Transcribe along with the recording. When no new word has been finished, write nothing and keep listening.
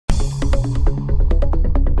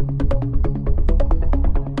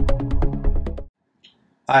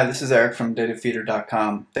Hi, this is Eric from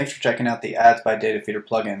Datafeedr.com. Thanks for checking out the Ads by Datafeedr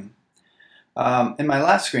plugin. In my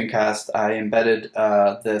last screencast, I embedded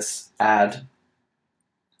this ad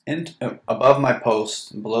above my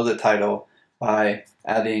post, below the title, by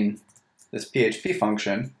adding this PHP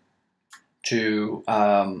function to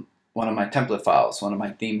one of my template files, one of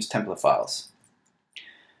my themes template files.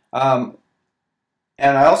 And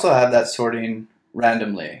I also have that sorting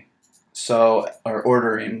randomly. Or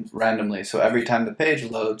ordering randomly. So every time the page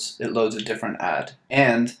loads, it loads a different ad.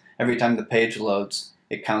 And every time the page loads,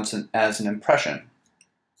 it counts as an impression.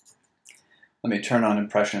 Let me turn on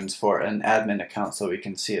impressions for an admin account so we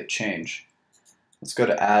can see it change. Let's go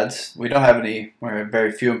to ads. We don't have any, we have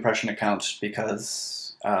very few impression accounts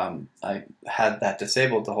because I had that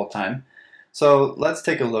disabled the whole time. So let's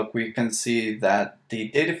take a look. We can see that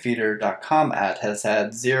the Datafeedr.com ad has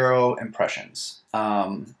had 0 impressions.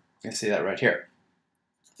 You can see that right here.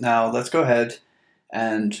 Now let's go ahead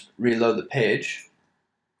and reload the page.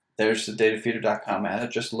 There's the Datafeedr.com ad,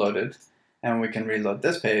 it just loaded, and we can reload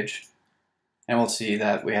this page, and we'll see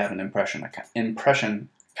that we have an impression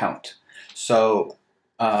count. So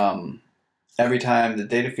every time the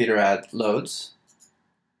Datafeedr ad loads,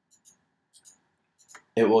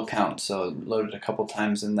 it will count. So it loaded a couple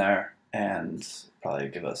times in there, and probably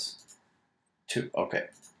give us 2. Okay,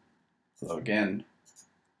 load again.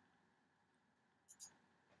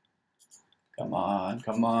 Come on,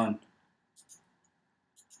 come on.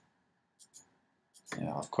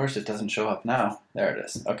 Yeah, of course it doesn't show up now. There it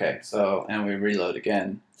is. Okay, so, and we reload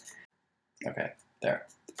again. Okay, there.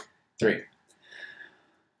 3.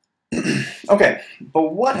 Okay,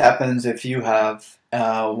 but what happens if you have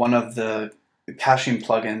one of the caching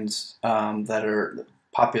plugins that are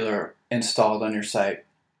popular installed on your site?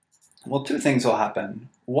 Well, 2 things will happen.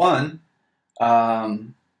 One,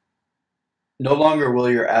 no longer will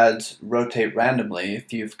your ads rotate randomly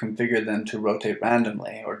if you've configured them to rotate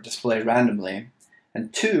randomly or display randomly.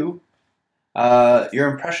 And 2, your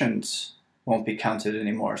impressions won't be counted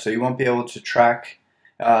anymore. So you won't be able to track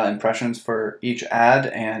impressions for each ad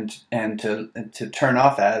and to turn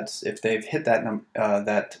off ads if they've hit that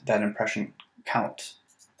that impression count.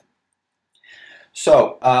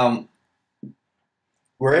 So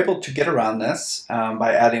we're able to get around this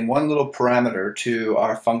by adding one little parameter to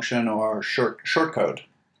our function or shortcode.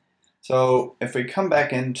 So if we come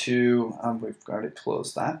back into, we've already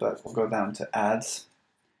closed that, but we'll go down to ads.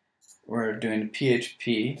 We're doing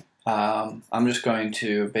PHP. I'm just going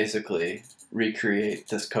to basically recreate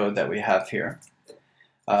this code that we have here.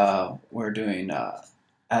 We're doing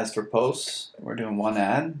ads for posts. We're doing one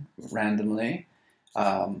ad randomly.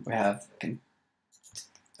 We have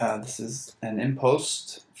this is an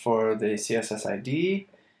in-post for the CSS ID,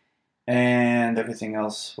 and everything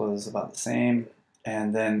else was about the same.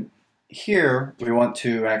 And then here we want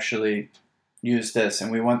to actually use this,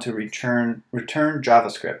 and we want to return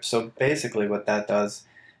JavaScript. So basically what that does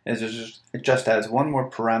is it just adds one more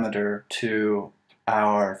parameter to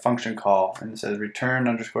our function call, and it says return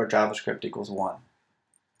underscore JavaScript equals 1.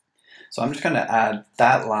 So I'm just going to add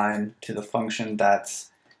that line to the function that's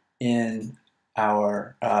in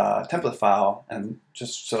our template file, and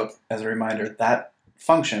just so as a reminder, that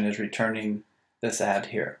function is returning this ad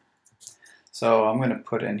here. So I'm going to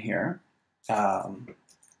put in here,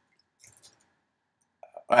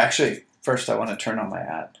 actually first I want to turn on my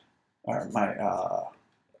ad, or my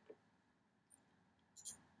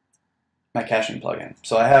caching plugin.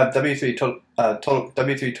 So I have W3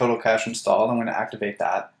 Total Cache installed. I'm going to activate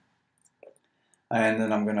that, and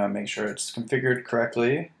then I'm going to make sure it's configured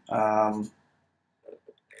correctly.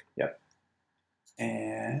 Yep.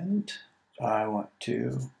 And I want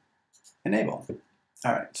to enable.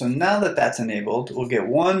 All right, so now that that's enabled, we'll get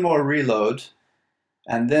one more reload,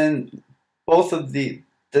 and then both of this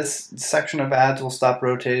section of ads will stop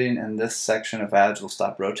rotating, and this section of ads will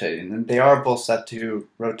stop rotating, and they are both set to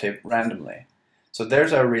rotate randomly. So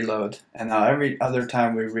there's our reload, and now every other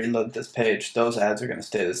time we reload this page, those ads are going to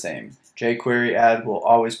stay the same. jQuery ad will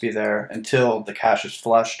always be there until the cache is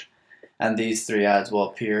flushed, and these 3 ads will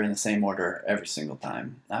appear in the same order every single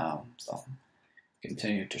time. So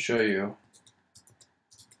continue to show you,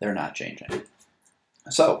 they're not changing.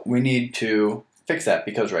 So we need to fix that,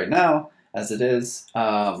 because right now, as it is,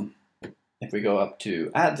 if we go up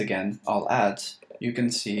to ads again, all ads, you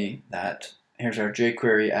can see that here's our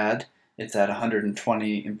jQuery ad. It's at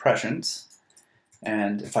 120 impressions,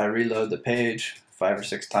 and if I reload the page 5 or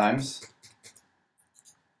 6 times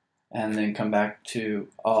and then come back to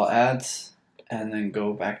all ads and then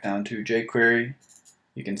go back down to jQuery,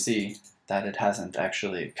 you can see that it hasn't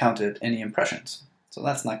actually counted any impressions. So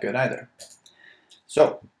that's not good either.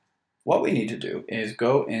 So what we need to do is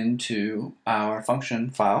go into our function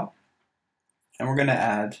file, and we're going to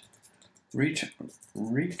add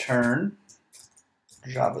return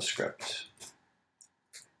JavaScript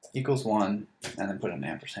equals 1, and then put an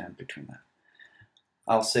ampersand between that.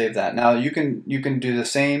 I'll save that. Now you can do the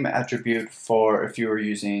same attribute for if you were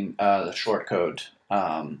using the shortcode,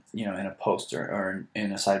 you know, in a post or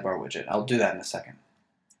in a sidebar widget. I'll do that in a second.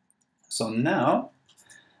 So now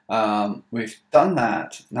we've done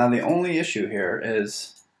that. Now the only issue here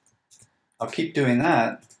is I'll keep doing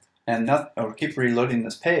that and or keep reloading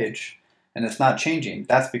this page, and it's not changing.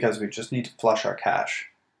 That's because we just need to flush our cache.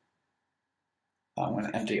 I'm going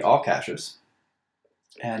to empty all caches.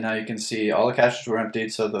 And now you can see all the caches were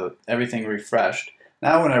emptied, so everything refreshed.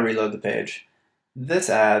 Now when I reload the page, this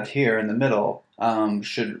ad here in the middle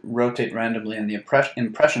should rotate randomly, and the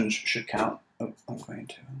impressions should count. Oh, I'm going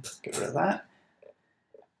to get rid of that.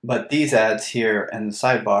 But these ads here and the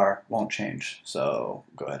sidebar won't change. So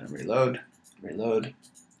go ahead and reload, reload,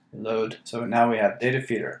 reload. So now we have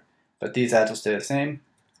Datafeedr, but these ads will stay the same.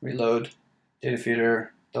 Reload, Datafeedr,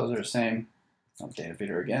 those are the same. Oh,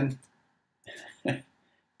 Datafeedr again.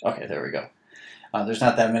 Okay, there we go. There's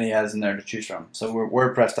not that many ads in there to choose from. So we're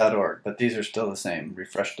WordPress.org, but these are still the same.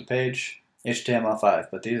 Refresh the page, HTML5,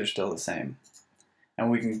 but these are still the same. And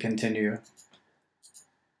we can continue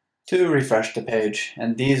to refresh the page,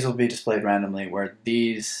 and these will be displayed randomly, where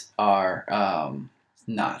these are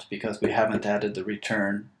not, because we haven't added the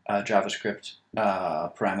return JavaScript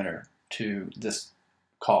parameter to this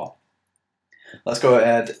call. Let's go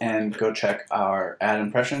ahead and go check our ad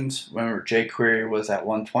impressions. Remember, jQuery was at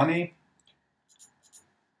 120.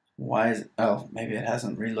 Why is it? Oh, maybe it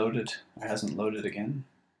hasn't reloaded or hasn't loaded again.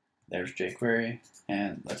 There's jQuery,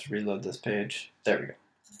 and let's reload this page. There we go,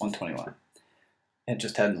 121. It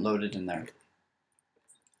just hadn't loaded in there.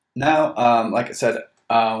 Now, like I said,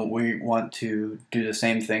 we want to do the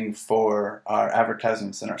same thing for our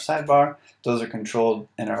advertisements in our sidebar. Those are controlled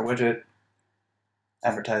in our widget,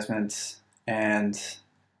 advertisements, and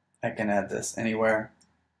I can add this anywhere.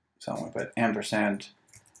 So I'm going to put ampersand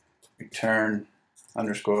return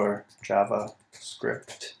underscore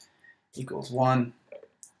JavaScript equals 1.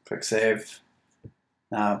 Click save.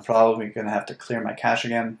 Now I'm probably going to have to clear my cache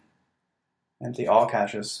again. Empty all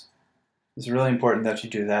caches. It's really important that you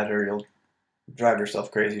do that, or you'll drive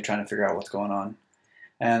yourself crazy trying to figure out what's going on.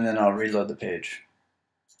 And then I'll reload the page.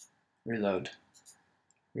 Reload.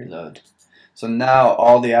 Reload. So now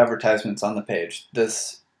all the advertisements on the page,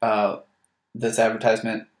 this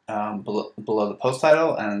advertisement below the post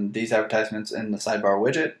title and these advertisements in the sidebar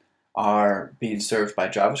widget are being served by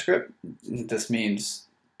JavaScript. This means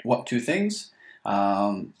two things.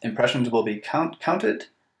 Impressions will be counted,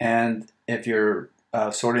 and if you're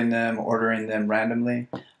sorting them, ordering them randomly,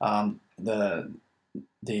 the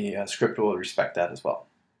script will respect that as well.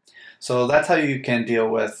 So that's how you can deal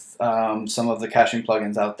with some of the caching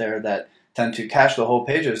plugins out there that tend to cache the whole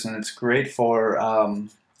pages, and it's great for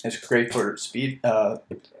speed,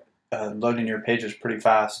 loading your pages pretty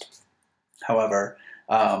fast. However,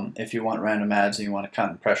 if you want random ads and you want to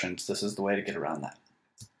count impressions, this is the way to get around that.